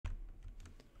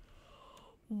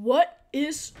What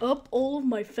is up, all of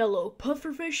my fellow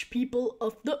pufferfish people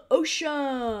of the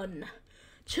ocean?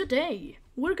 Today,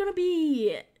 we're gonna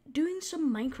be doing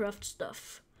some Minecraft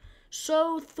stuff.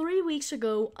 So, 3 weeks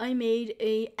ago, I made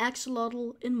a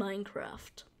axolotl in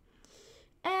Minecraft.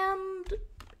 And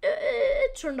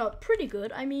it turned out pretty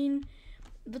good. I mean,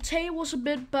 the tail was a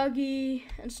bit buggy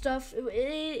and stuff.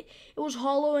 It was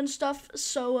hollow and stuff,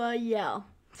 so yeah.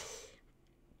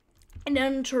 And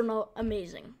then it turned out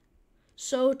amazing.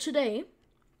 So today,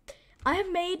 I have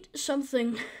made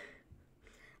something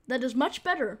that is much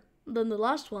better than the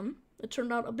last one. It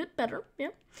turned out a bit better, yeah.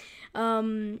 I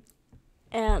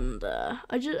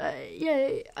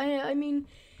mean,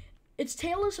 its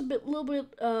tail is little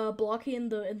bit blocky in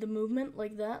the movement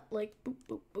like that, like boop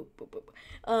boop boop boop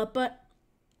boop. But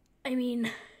I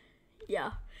mean,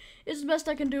 yeah, it's the best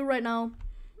I can do right now.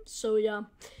 So yeah.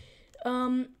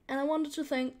 And I wanted to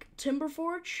thank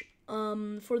Timberforge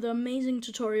for the amazing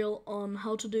tutorial on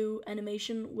how to do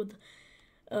animation with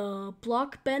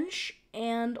block bench,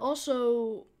 and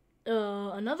also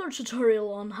another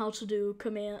tutorial on how to do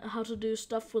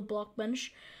stuff with block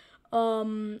bench.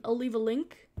 I'll leave a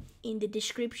link in the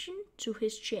description to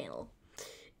his channel.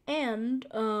 And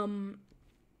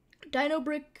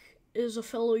DinoBrick is a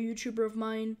fellow YouTuber of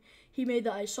mine. He made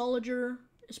the AXOLOTLS.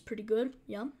 It's pretty good.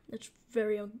 Yeah, it's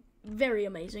very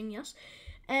amazing. Yes.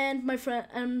 And my friend,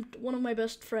 and one of my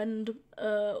best friends,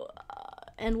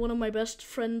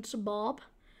 Bob.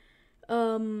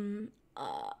 I'm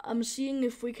seeing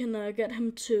if we can get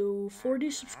him to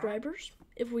 40 subscribers.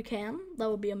 If we can, that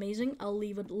would be amazing. I'll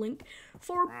leave a link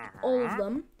for all of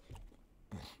them.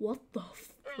 What the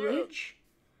fridge?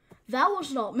 That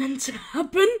was not meant to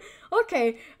happen.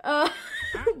 Okay.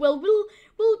 Well,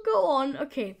 we'll go on.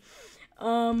 Okay.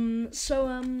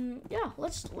 Yeah,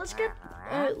 let's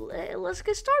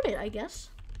get started, I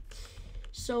guess.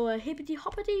 So, hippity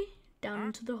hoppity, down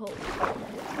into the hole.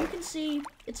 You can see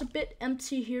it's a bit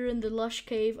empty here in the lush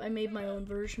cave. I made my own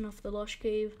version of the lush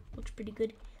cave. Looks pretty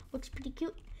good. Looks pretty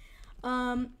cute.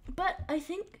 But I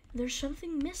think there's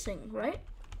something missing, right?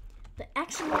 The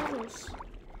axolotls.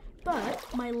 But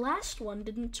my last one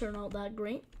didn't turn out that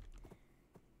great.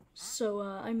 So,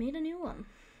 I made a new one.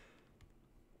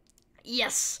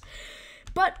 Yes,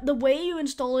 but the way you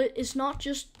install it is not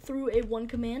just through a one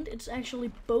command. It's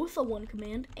actually both a one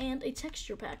command and a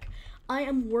texture pack. I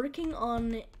am working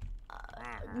on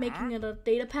making it a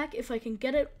data pack. If I can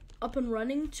get it up and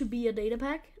running to be a data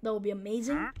pack, that will be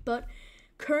amazing. But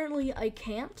currently I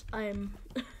can't. I am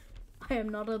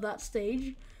not at that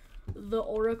stage. The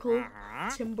Oracle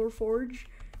Timberforge.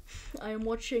 I am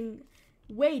watching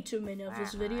way too many of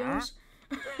his videos.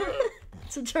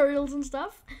 Tutorials and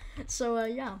stuff. So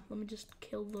yeah, let me just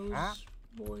kill those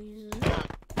boys.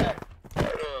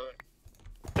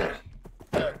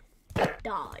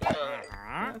 Die.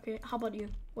 Okay, how about you?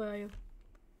 Where are you?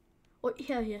 Oh,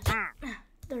 here he is.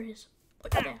 There he is. Oh,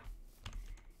 there.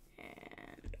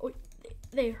 And oh,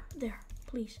 there.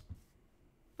 Please.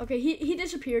 Okay, he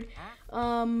disappeared.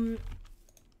 So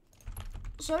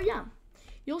yeah,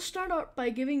 you'll start out by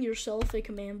giving yourself a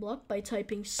command block by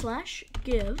typing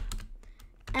 /give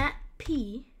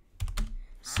 @p_comm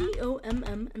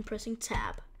and pressing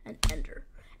tab and enter.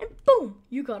 And boom,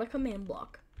 you got a command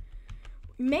block.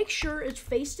 Make sure it's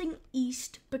facing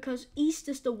east, because east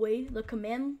is the way the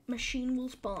command machine will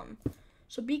spawn.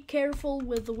 So be careful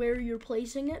with where you're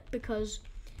placing it, because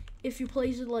if you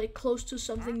place it like close to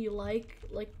something you like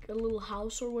a little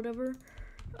house or whatever,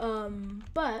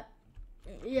 but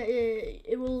yeah,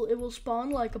 it will spawn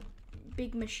like a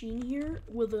big machine here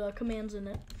with commands in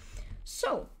it.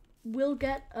 So we'll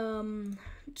get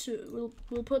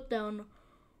we'll put down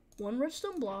one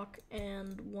redstone block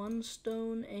and one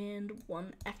stone and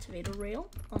one activator rail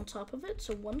on top of it.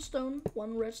 So one stone,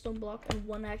 one redstone block, and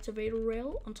one activator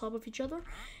rail on top of each other.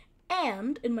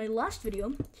 And in my last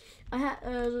video, I had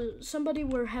somebody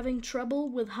were having trouble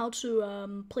with how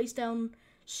to place down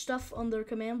stuff on their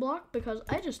command block, because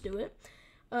I just do it.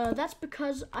 That's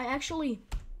because I actually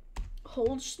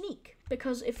hold sneak,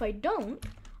 because if I don't,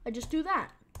 I just do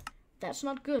that. That's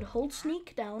not good. Hold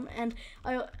sneak down, and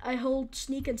I hold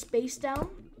sneak and space down.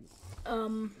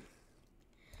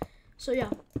 So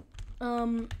yeah,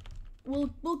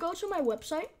 we'll go to my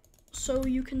website so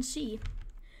you can see.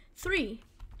 3,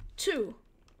 2,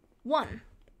 1,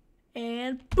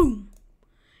 and boom,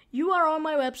 you are on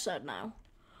my website now.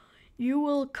 You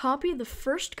will copy the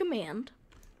first command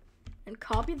and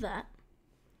copy that.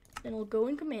 Then we'll go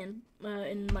in command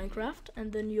in Minecraft,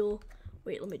 and then you'll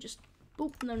wait. Let me just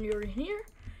boop. And then you're in here.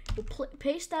 You'll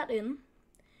paste that in,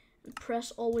 and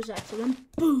press always active,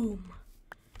 and boom,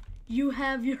 you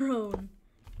have your own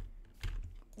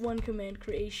one command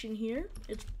creation here.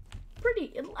 It's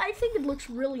pretty, I think it looks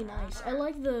really nice. I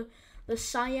like the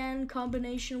cyan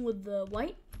combination with the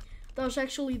white. That was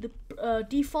actually the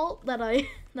default that I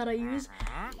use.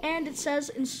 And it says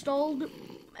installed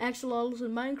AXOLOTLS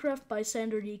in Minecraft by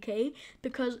SanderDK,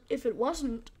 because if it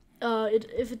wasn't,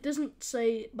 if it doesn't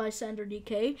say by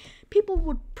SanderDK, people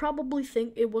would probably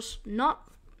think it was not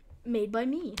made by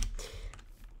me.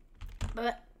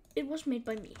 But it was made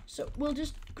by me. So we'll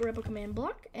just grab a command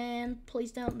block and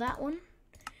place down that one.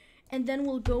 And then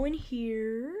we'll go in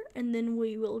here, and then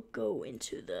we will go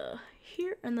into the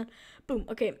here, and then boom.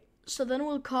 Okay, so then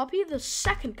we'll copy the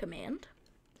second command.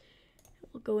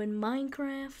 We'll go in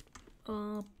Minecraft.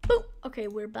 Boom. Okay,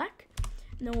 we're back.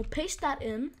 And then we'll paste that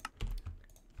in.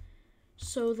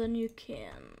 So then you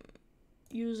can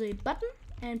use a button,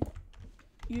 and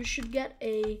you should get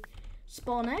a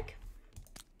spawn egg.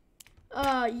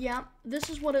 Yeah, this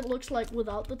is what it looks like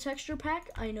without the texture pack.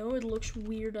 I know it looks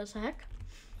weird as heck.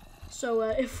 So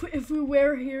if we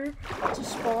were here to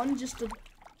spawn just an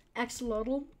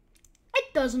axolotl,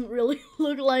 it doesn't really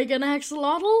look like an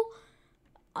axolotl.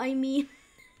 I mean,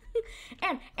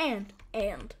 and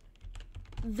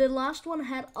the last one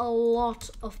had a lot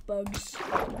of bugs.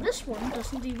 This one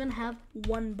doesn't even have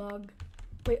one bug.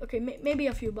 Wait, okay, maybe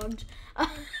a few bugs.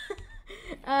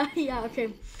 Yeah, okay.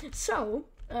 So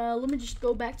let me just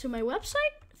go back to my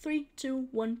website. 3, 2,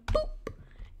 1, boop,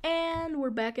 and we're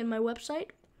back in my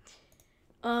website.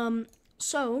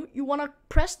 So you want to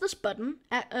press this button,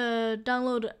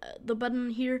 download the button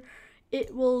here.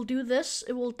 It will do this,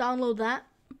 it will download that,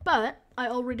 but I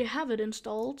already have it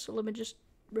installed, so let me just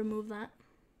remove that.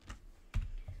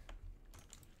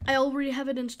 I already have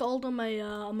it installed on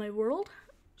my world,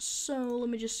 so let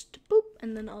me just boop,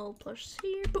 and then I'll push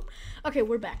here, boop. Okay,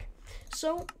 we're back.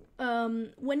 So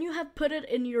when you have put it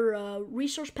in your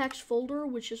resource packs folder,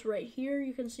 which is right here,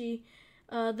 you can see.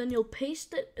 Then you'll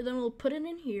paste it, then we'll put it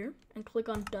in here and click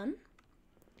on done.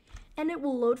 And it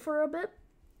will load for a bit.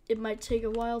 It might take a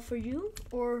while for you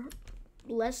or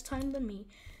less time than me.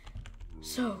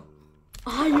 So,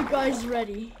 are you guys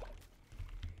ready?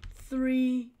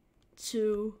 3,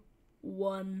 2,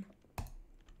 1.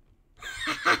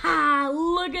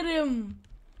 Look at him.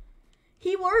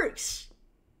 He works.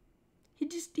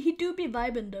 He do be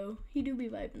vibing though. He do be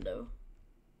vibing though.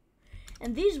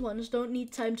 And these ones don't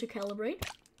need time to calibrate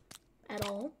at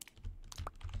all.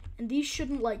 And these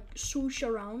shouldn't like swoosh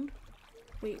around.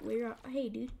 Wait, where are, hey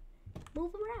dude,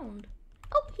 move around.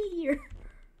 Oh, he here.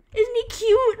 Isn't he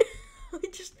cute?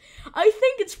 I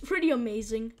think it's pretty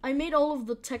amazing. I made all of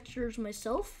the textures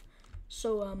myself.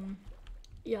 So,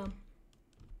 yeah.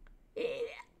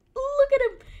 Look at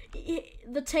him.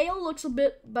 The tail looks a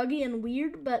bit buggy and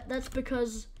weird, but that's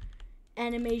because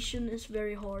animation is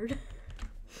very hard.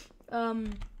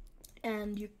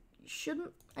 And you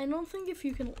shouldn't, I don't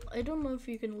know if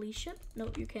you can leash it. No,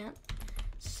 you can't,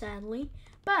 sadly.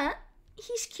 But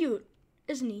he's cute,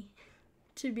 isn't he?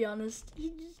 To be honest,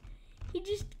 he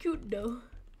just cute though.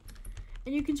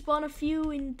 And you can spawn a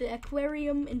few in the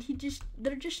aquarium, and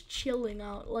they're just chilling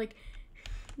out. Like,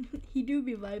 he do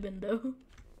be vibing though.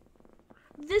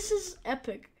 This is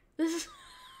epic. This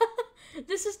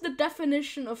is the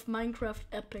definition of Minecraft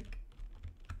epic.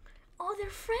 Oh,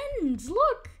 they're friends.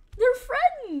 Look, they're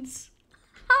friends.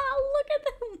 Look at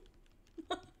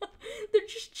them. They're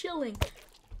just chilling.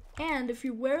 And if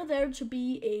you were there to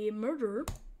be a murderer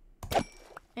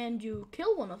and you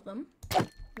kill one of them,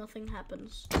 nothing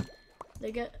happens.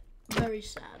 They get very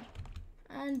sad.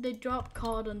 And they drop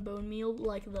cod and bone meal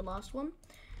like the last one.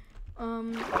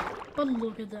 But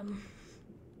look at them.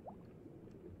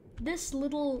 This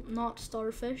little not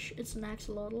starfish, it's an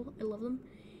axolotl. I love them.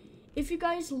 If you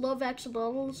guys love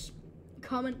axolotls,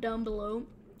 comment down below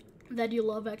that you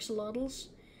love axolotls.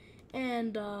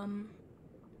 And,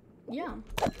 yeah.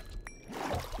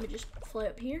 Let me just fly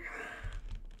up here.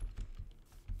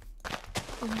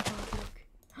 Oh my god, look.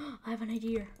 I have an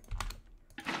idea.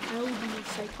 I will be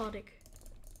psychotic.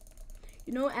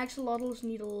 You know, axolotls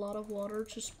need a lot of water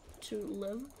to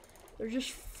live. They're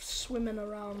just swimming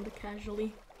around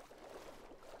casually.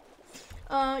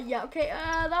 Yeah, okay,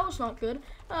 that was not good.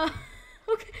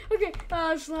 Okay,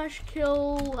 slash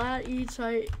kill at e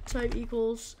type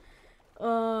equals,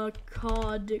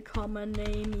 cod, comma,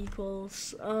 name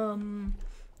equals,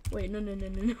 wait,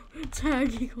 no,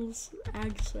 tag equals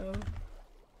axo,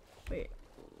 wait,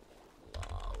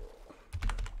 lol.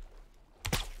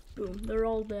 Boom, they're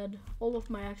all dead. All of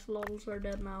my axolotls are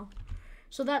dead now.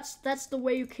 So that's the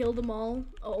way you kill them all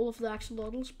of the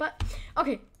axolotls, but,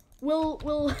 okay.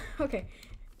 Okay,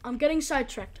 I'm getting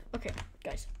sidetracked. Okay,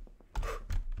 guys.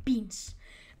 Beans.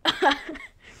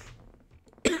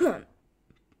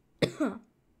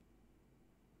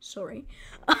 sorry.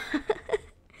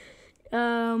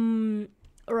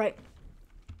 Alright.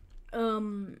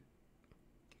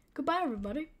 Goodbye,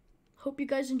 everybody. Hope you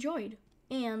guys enjoyed.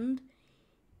 And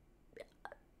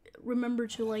remember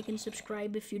to like and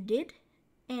subscribe if you did.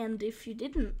 And if you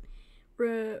didn't,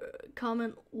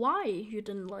 comment why you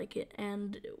didn't like it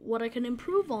and what I can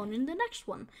improve on in the next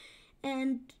one.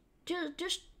 And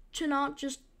just to not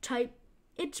just type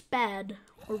it's bad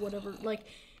or whatever. Like,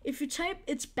 if you type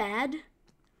it's bad,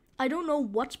 I don't know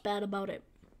what's bad about it.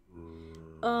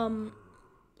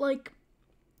 Like,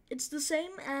 it's the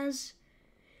same as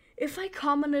if I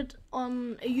commented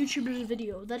on a YouTuber's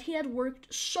video that he had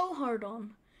worked so hard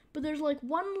on, but there's like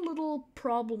one little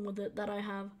problem with it that I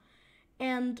have,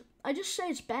 and I just say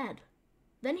it's bad.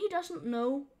 Then he doesn't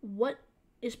know what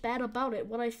is bad about it,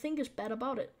 what I think is bad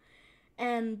about it.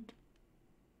 And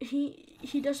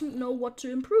he doesn't know what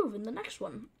to improve in the next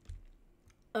one.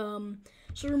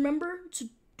 So remember to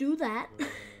do that.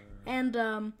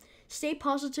 And stay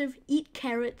positive, eat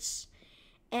carrots,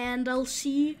 and I'll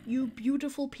see you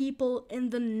beautiful people in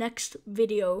the next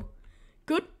video.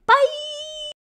 Goodbye!